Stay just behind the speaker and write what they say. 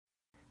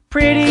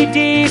Pretty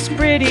Dees,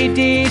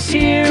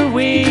 here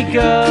we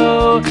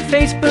go.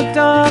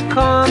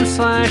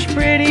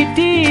 Facebook.com/Pretty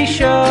D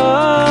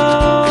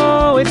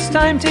Show. It's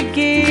time to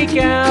geek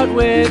out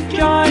with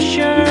Josh,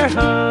 your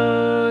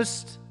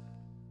host.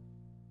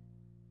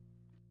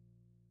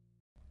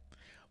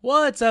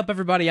 What's up,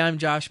 everybody? I'm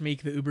Josh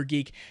Meek, the Uber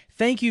Geek.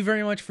 Thank you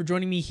very much for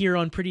joining me here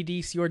on Pretty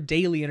Dees, your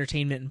daily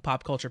entertainment and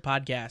pop culture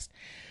podcast.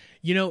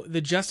 You know, the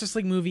Justice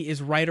League movie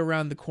is right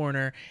around the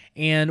corner,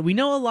 and we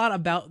know a lot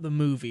about the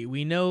movie.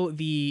 We know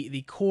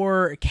the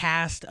core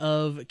cast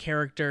of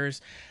characters.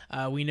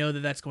 We know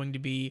that that's going to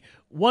be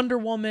Wonder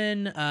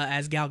Woman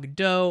as Gal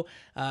Gadot.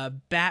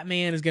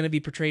 Batman is going to be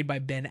portrayed by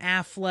Ben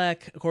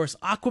Affleck. Of course,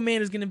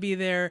 Aquaman is going to be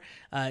there.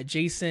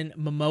 Jason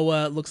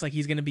Momoa looks like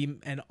he's going to be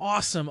an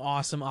awesome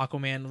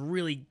Aquaman.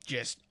 Really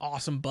just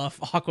awesome buff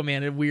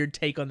Aquaman. A weird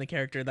take on the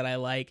character that I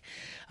like.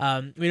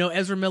 We know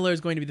Ezra Miller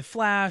is going to be the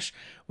Flash.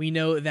 We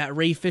know that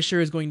Ray Fisher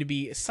is going to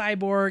be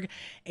Cyborg.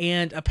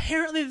 And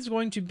apparently there's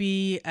going to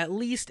be at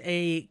least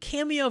a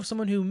cameo of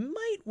someone who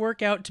might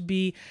work out to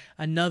be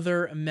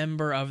another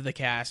member of the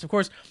cast. Of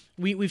course,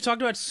 we've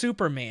talked about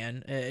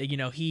Superman.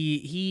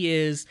 He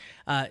is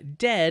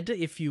dead,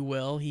 if you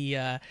will.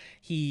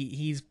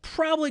 He's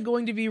probably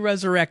going to be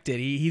resurrected.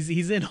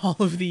 He's in all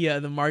of the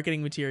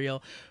marketing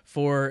material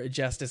for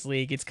Justice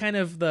League. It's kind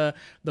of the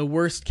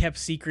worst kept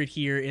secret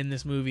here in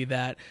this movie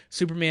that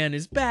Superman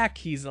is back.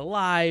 He's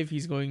alive.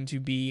 He's going to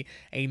be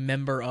a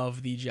member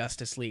of the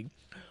Justice League.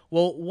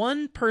 Well,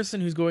 one person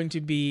who's going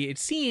to be, it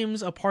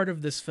seems, a part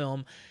of this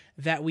film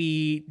that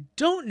we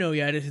don't know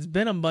yet, it has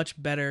been a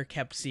much better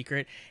kept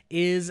secret,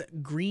 is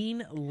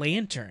Green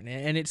Lantern.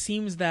 And it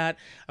seems that,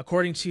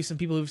 according to some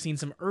people who've seen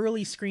some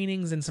early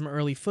screenings and some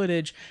early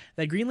footage,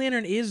 that Green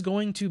Lantern is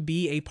going to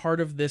be a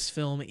part of this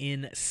film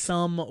in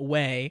some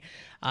way,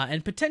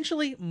 and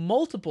potentially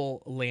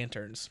multiple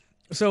lanterns.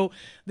 So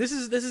this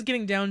is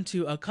getting down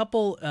to a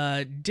couple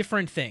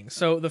different things.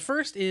 So the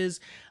first is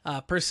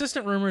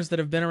persistent rumors that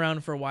have been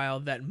around for a while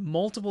that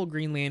multiple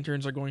Green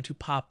Lanterns are going to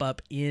pop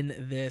up in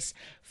this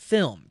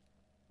film.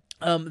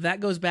 That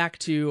goes back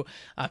to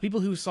people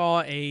who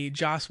saw a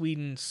Joss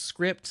Whedon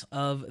script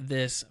of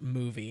this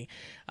movie,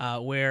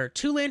 where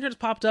two lanterns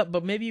popped up,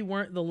 but maybe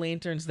weren't the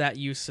lanterns that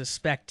you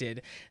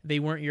suspected. They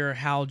weren't your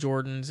Hal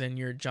Jordans and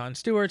your Jon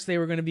Stewarts. They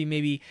were going to be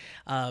maybe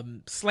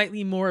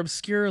slightly more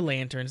obscure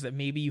lanterns that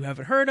maybe you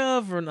haven't heard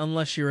of, or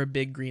unless you're a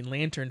big Green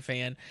Lantern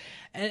fan.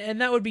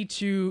 And that would be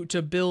to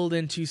build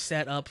and to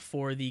set up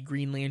for the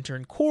Green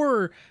Lantern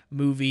Corps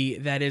movie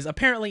that is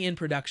apparently in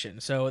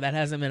production. So that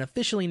hasn't been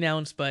officially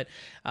announced, but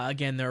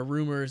again, there are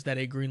rumors that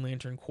a Green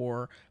Lantern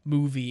Corps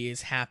movie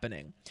is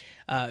happening.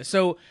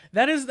 So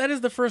that is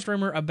the first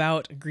rumor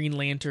about Green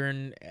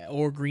Lantern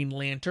or Green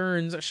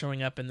Lanterns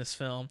showing up in this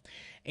film.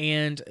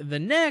 And the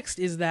next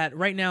is that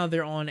right now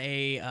they're on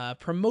a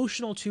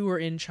promotional tour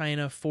in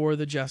China for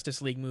the Justice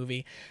League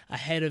movie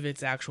ahead of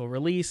its actual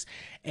release.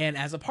 And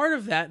as a part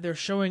of that, they're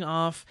showing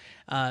off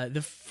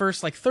the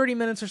first 30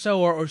 minutes or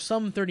so, or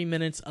some 30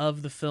 minutes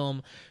of the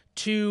film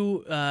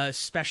to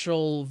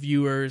special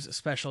viewers,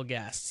 special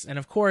guests. And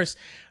of course,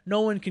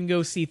 no one can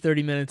go see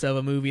 30 minutes of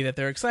a movie that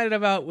they're excited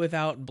about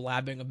without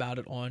blabbing about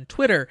it on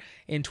Twitter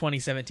in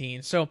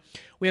 2017. So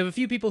we have a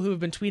few people who have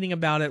been tweeting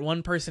about it.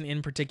 One person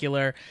in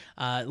particular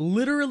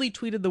literally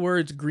tweeted the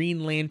words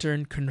 "Green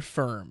Lantern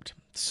confirmed."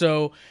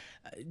 So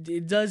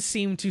it does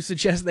seem to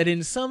suggest that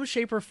in some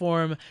shape or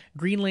form,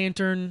 Green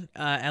Lantern,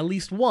 at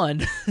least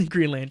one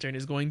Green Lantern,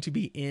 is going to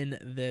be in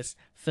this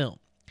film.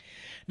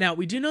 Now,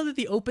 we do know that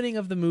the opening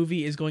of the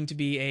movie is going to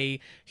be a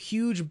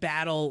huge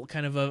battle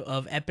kind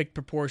of epic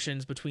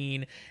proportions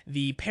between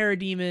the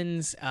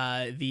Parademons,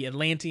 the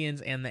Atlanteans,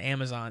 and the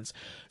Amazons.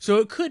 So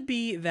it could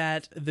be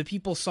that the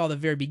people saw the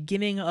very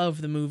beginning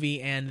of the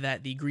movie and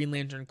that the Green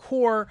Lantern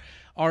Corps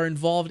are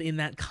involved in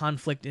that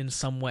conflict in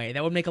some way.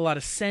 That would make a lot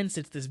of sense.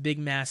 It's this big,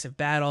 massive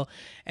battle,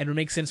 and it would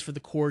make sense for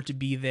the Corps to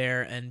be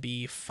there and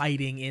be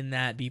fighting in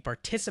that, be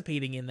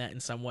participating in that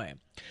in some way.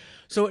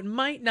 So it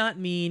might not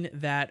mean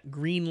that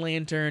Green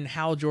Lantern,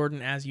 Hal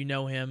Jordan as you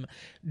know him,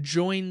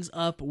 joins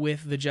up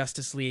with the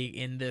Justice League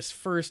in this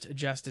first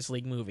Justice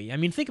League movie. I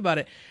mean, think about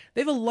it.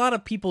 They have a lot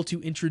of people to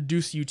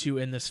introduce you to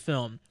in this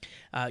film.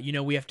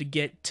 We have to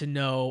get to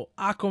know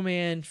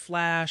Aquaman,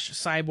 Flash,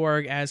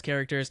 Cyborg as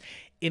characters,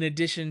 in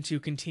addition to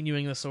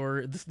continuing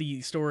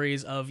the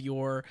stories of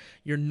your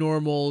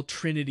normal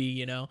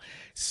Trinity,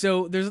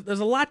 So there's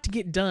a lot to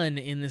get done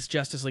in this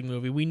Justice League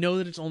movie. We know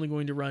that it's only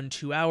going to run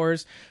 2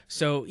 hours,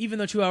 so even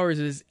though 2 hours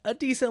is a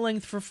decent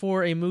length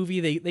for a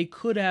movie, they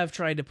could have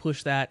tried to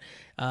push that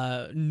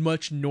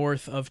much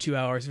north of 2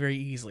 hours very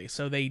easily.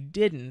 So they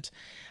didn't.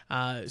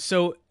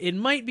 So it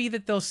might be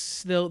that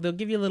they'll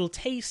give you a little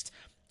taste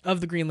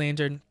of the Green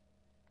Lantern,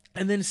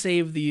 and then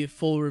save the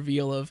full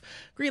reveal of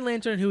Green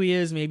Lantern who he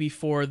is, maybe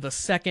for the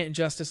second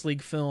Justice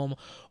League film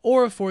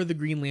or for the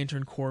Green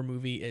Lantern Corps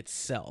movie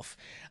itself.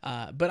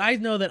 But I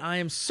know that I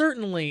am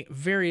certainly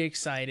very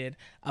excited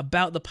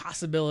about the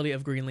possibility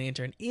of Green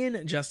Lantern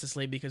in Justice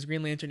League, because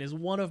Green Lantern is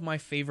one of my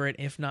favorite,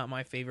 if not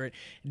my favorite,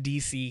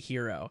 DC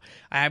hero.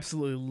 I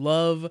absolutely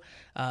love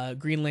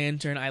Green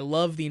Lantern. I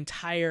love the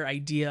entire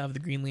idea of the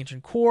Green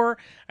Lantern Corps.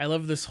 I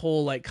love this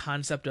whole like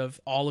concept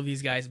of all of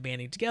these guys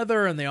banding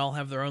together and they all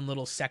have their own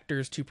little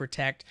sectors to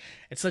protect.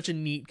 It's such a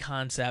neat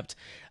concept.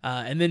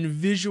 And then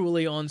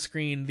visually on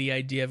screen, the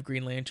idea of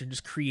Green Lantern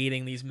just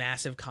creating these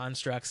massive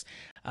constructs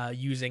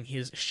using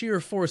his sheer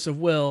force of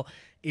will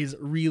is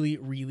really,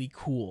 really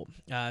cool.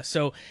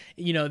 So,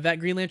 that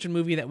Green Lantern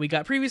movie that we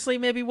got previously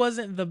maybe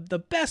wasn't the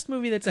best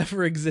movie that's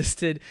ever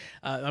existed.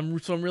 I'm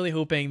really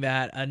hoping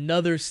that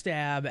another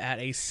stab at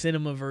a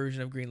cinema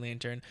version of Green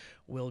Lantern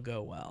will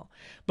go well.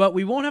 But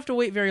we won't have to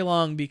wait very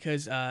long,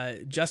 because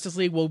Justice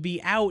League will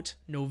be out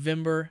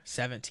November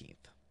 17th.